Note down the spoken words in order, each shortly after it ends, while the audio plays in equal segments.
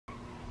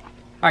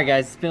Alright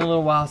guys, it's been a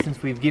little while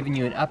since we've given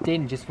you an update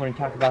and just want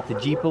to talk about the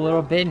Jeep a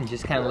little bit and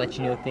just kind of let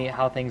you know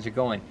how things are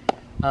going.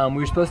 We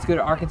were supposed to go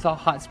to Arkansas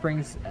Hot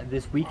Springs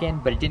this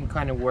weekend, but it didn't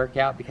kind of work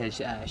out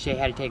because Shay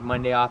had to take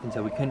Monday off, and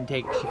so she couldn't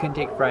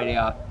take Friday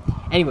off.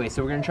 Anyway,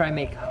 so we're going to try and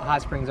make a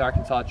Hot Springs,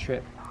 Arkansas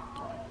trip.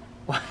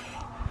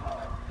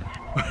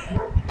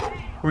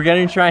 We're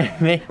going to try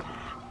and make...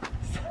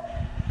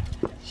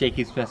 Shay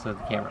keeps messing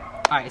with the camera.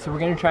 Alright, so we're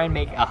going to try and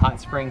make a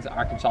Hot Springs,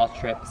 Arkansas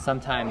trip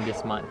sometime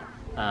this month.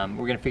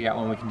 We're going to figure out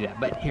when we can do that.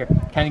 But here,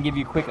 kind of give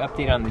you a quick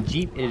update on the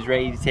Jeep. It is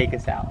ready to take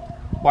us out.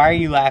 Why are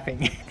you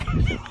laughing?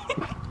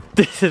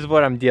 This is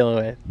what I'm dealing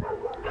with.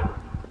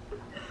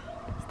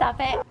 Stop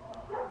it.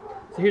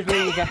 So here's what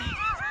you got.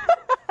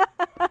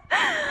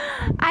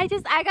 I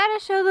gotta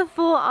show the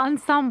full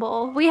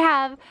ensemble. We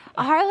have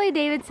a Harley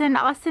Davidson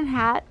Austin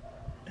hat,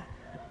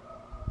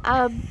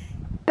 a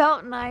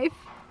belt knife,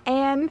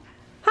 and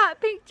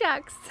hot pink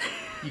chucks.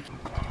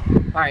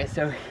 Alright,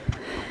 so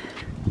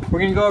we're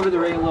gonna go over the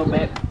rig a little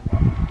bit.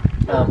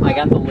 I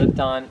got the lift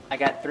on. I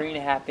got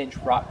 3.5-inch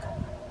rock.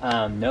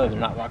 No, they're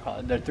not rock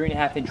crawlers. They're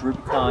 3.5-inch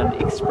Rubicon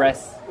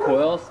Express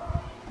coils,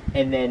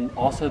 and then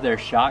also their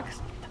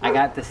shocks. I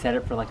got the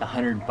setup for like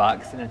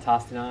 $100 and I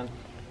tossed it on.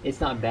 It's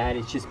not bad.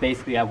 It's just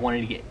basically I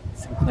wanted to get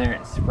some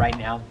clearance right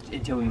now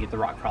until we can get the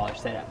rock crawler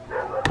set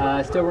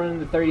up. Still running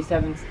the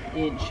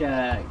 37-inch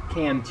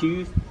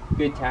KM2s,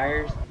 good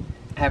tires.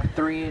 I have a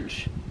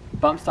 3-inch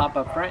bump stop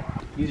up front.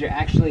 These are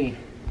actually,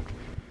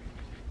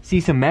 see,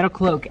 so Metal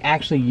Cloak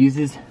actually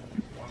uses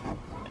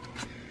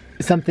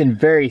something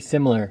very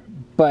similar,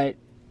 but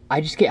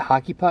I just get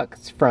hockey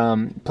pucks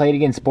from Play It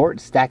Again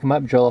Sports, stack them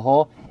up, drill a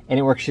hole, and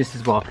it works just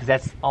as well, because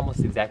that's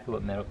almost exactly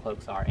what Metal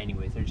Cloaks are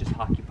anyways. They're just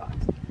hockey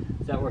pucks.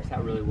 So that works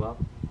out really well.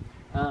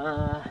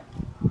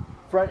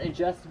 Front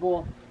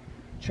adjustable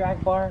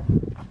track bar.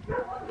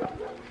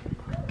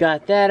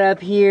 Got that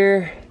up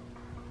here.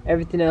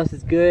 Everything else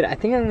is good. I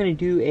think I'm going to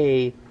do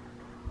a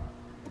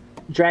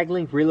drag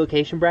link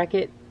relocation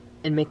bracket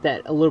and make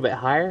that a little bit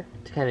higher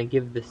to kind of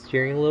give the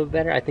steering a little bit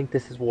better. I think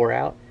this is wore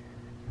out,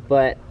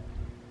 but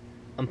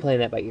I'm playing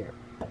that by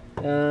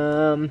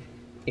ear.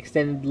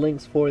 Extended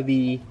links for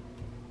the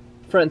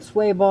front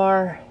sway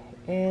bar,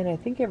 and I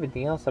think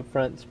everything else up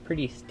front is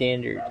pretty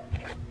standard.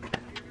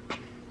 So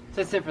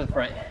that's it for the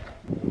front.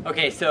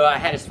 Okay, so I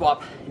had to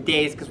swap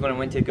days because when I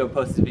went to go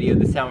post the video,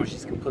 the sound was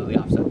just completely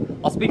off. So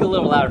I'll speak a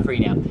little louder for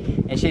you now.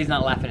 And Shay's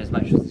not laughing as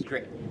much, which is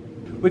great.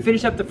 We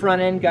finished up the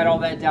front end, got all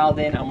that dialed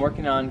in. I'm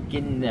working on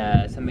getting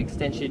some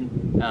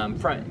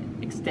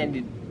front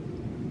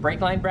extended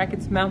brake line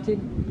brackets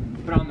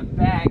mounted. But on the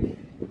back,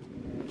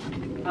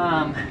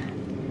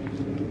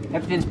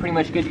 everything's pretty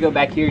much good to go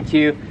back here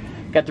too.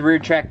 Got the rear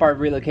track bar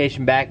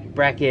relocation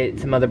bracket,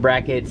 some other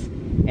brackets,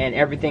 and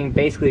everything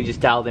basically just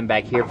dialed in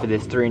back here for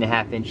this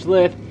 3.5-inch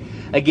lift.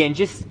 Again,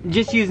 just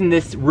using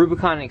this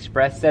Rubicon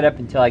Express setup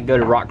until I go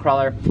to rock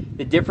crawler.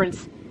 The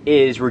difference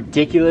is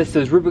ridiculous.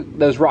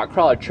 Those rock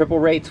crawler triple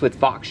rates with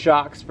Fox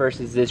shocks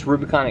versus this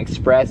Rubicon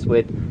Express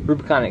with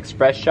Rubicon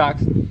Express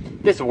shocks.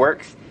 This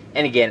works.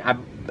 And again, I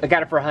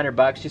got it for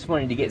 $100. Just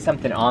wanted to get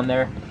something on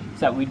there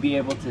so that we'd be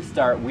able to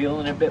start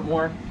wheeling a bit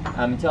more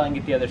until I can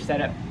get the other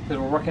setup, because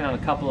we're working on a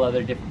couple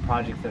other different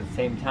projects at the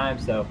same time.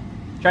 So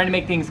trying to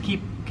make things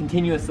keep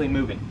continuously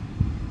moving.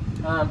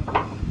 So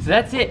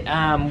that's it.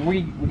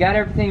 We got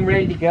everything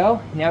ready to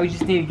go. Now we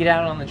just need to get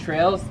out on the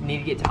trails. Need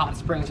to get to Hot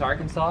Springs,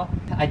 Arkansas.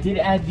 I did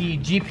add the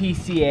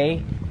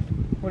GPCA,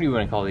 what do you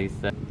want to call these?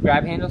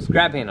 Grab handles?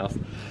 Grab handles.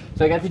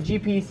 So I got the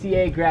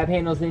GPCA grab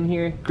handles in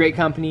here. Great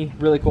company,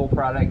 really cool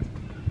product.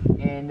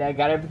 And I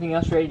got everything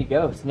else ready to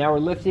go. So now we're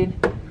lifted.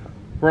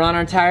 We're on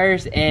our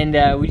tires,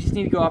 and we just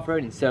need to go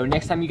off-roading. So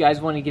next time you guys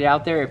want to get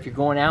out there, if you're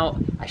going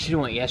out, I should have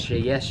went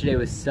yesterday. Yesterday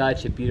was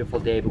such a beautiful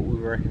day, but we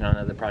were working on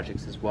other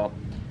projects as well.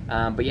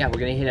 But yeah, we're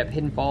going to hit up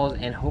Hidden Falls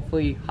and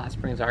hopefully Hot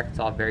Springs,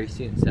 Arkansas very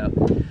soon. So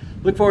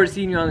look forward to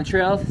seeing you on the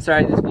trails.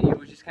 Sorry, this video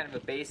was just kind of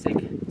a basic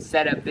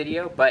setup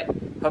video, but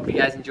hope you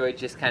guys enjoyed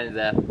just kind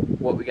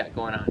of what we got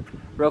going on.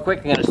 Real quick,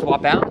 I'm going to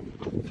swap out.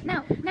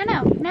 No.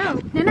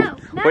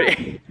 What are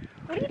you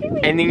doing?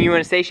 Anything you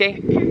want to say, Shay?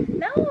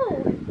 No.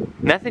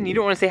 Nothing? You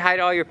don't want to say hi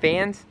to all your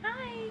fans?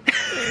 Hi.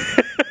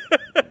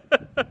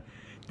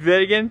 Do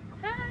that again?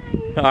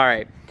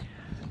 Hi.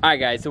 Alright,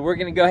 guys, so we're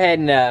going to go ahead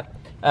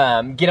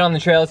and get on the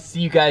trails. See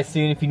you guys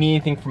soon. If you need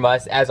anything from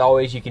us, as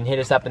always, you can hit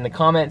us up in the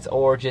comments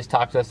or just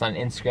talk to us on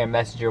Instagram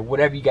Messenger.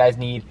 Whatever you guys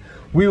need,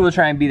 we will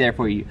try and be there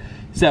for you.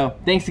 So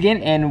thanks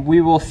again, and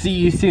we will see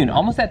you soon.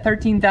 Almost at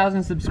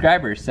 13,000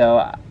 subscribers,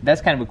 so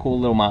that's kind of a cool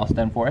little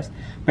milestone for us.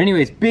 But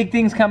anyways, big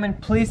things coming.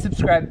 Please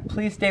subscribe.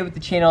 Please stay with the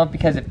channel,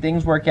 because if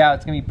things work out,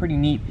 it's going to be pretty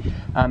neat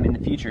in the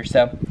future.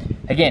 So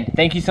again,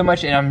 thank you so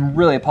much, and I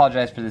really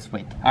apologize for this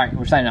wind. All right,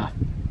 we're signing off.